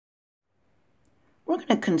We're going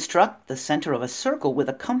to construct the center of a circle with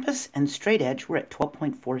a compass and straight edge. We're at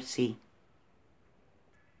 12.4c.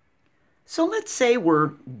 So let's say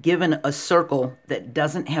we're given a circle that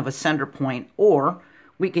doesn't have a center point, or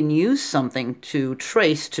we can use something to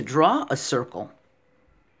trace to draw a circle.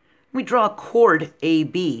 We draw a chord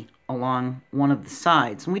AB along one of the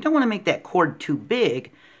sides, and we don't want to make that chord too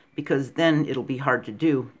big because then it'll be hard to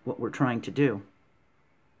do what we're trying to do.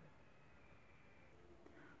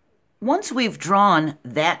 Once we've drawn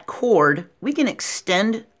that chord, we can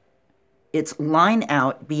extend its line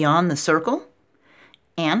out beyond the circle,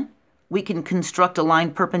 and we can construct a line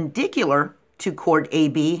perpendicular to chord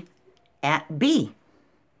AB at B.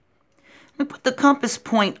 We put the compass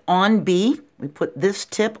point on B, we put this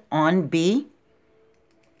tip on B,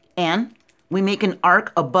 and we make an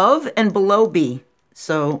arc above and below B.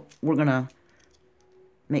 So we're going to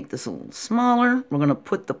make this a little smaller. We're going to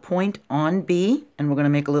put the point on B, and we're going to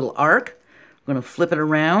make a little arc. We're going to flip it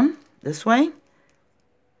around this way.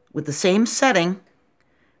 With the same setting,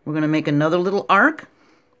 we're going to make another little arc.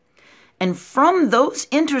 And from those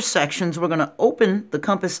intersections, we're going to open the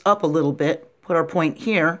compass up a little bit, put our point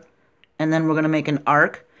here, and then we're going to make an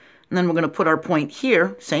arc. And then we're going to put our point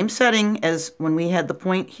here, same setting as when we had the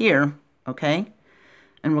point here, okay?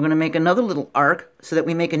 And we're going to make another little arc so that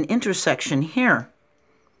we make an intersection here.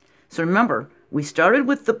 So remember, we started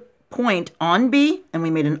with the point on B, and we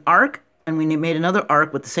made an arc, and we made another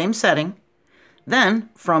arc with the same setting. Then,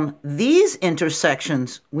 from these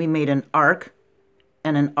intersections, we made an arc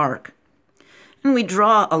and an arc. And we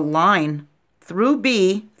draw a line through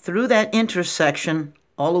B, through that intersection,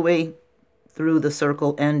 all the way through the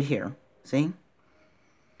circle end here. See?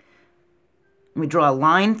 We draw a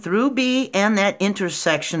line through B and that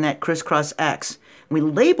intersection, that crisscross X. We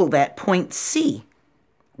label that point C,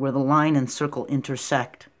 where the line and circle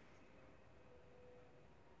intersect.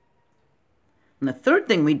 And the third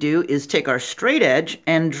thing we do is take our straight edge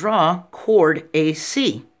and draw chord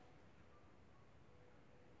AC.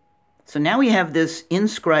 So now we have this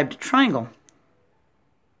inscribed triangle.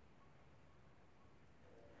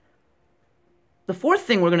 The fourth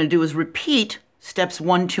thing we're going to do is repeat steps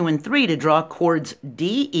 1, 2, and 3 to draw chords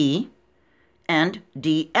DE and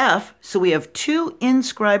DF, so we have two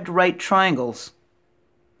inscribed right triangles.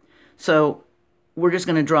 So we're just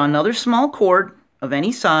going to draw another small chord of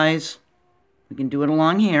any size. We can do it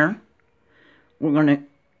along here. We're going to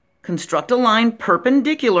construct a line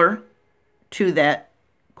perpendicular to that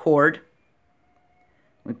chord.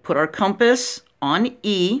 We put our compass on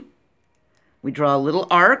E. We draw a little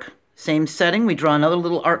arc, same setting. We draw another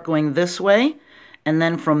little arc going this way. And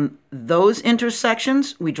then from those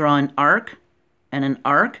intersections, we draw an arc and an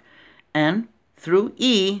arc. And through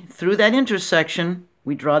E, through that intersection,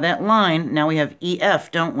 we draw that line. Now we have EF,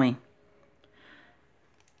 don't we?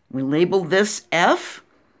 We label this F.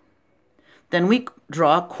 Then we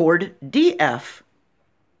draw chord DF.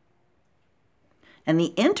 And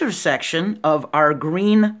the intersection of our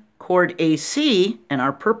green chord AC and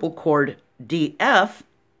our purple chord DF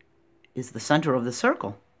is the center of the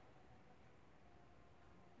circle.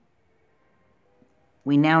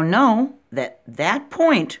 We now know that that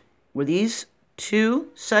point where these two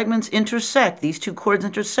segments intersect, these two chords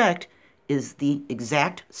intersect, is the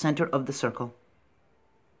exact center of the circle.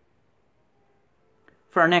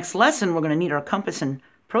 For our next lesson, we're going to need our compass and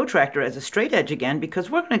protractor as a straight edge again, because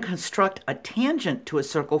we're going to construct a tangent to a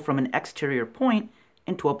circle from an exterior point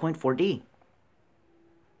in 12.4d.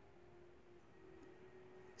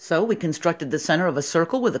 So we constructed the center of a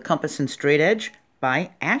circle with a compass and straight edge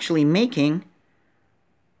by actually making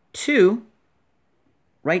two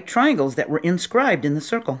right triangles that were inscribed in the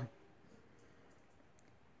circle.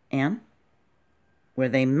 And where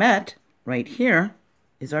they met, right here,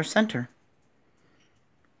 is our center.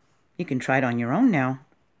 You can try it on your own now.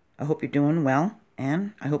 I hope you're doing well,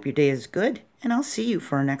 and I hope your day is good, and I'll see you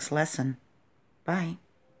for our next lesson. Bye.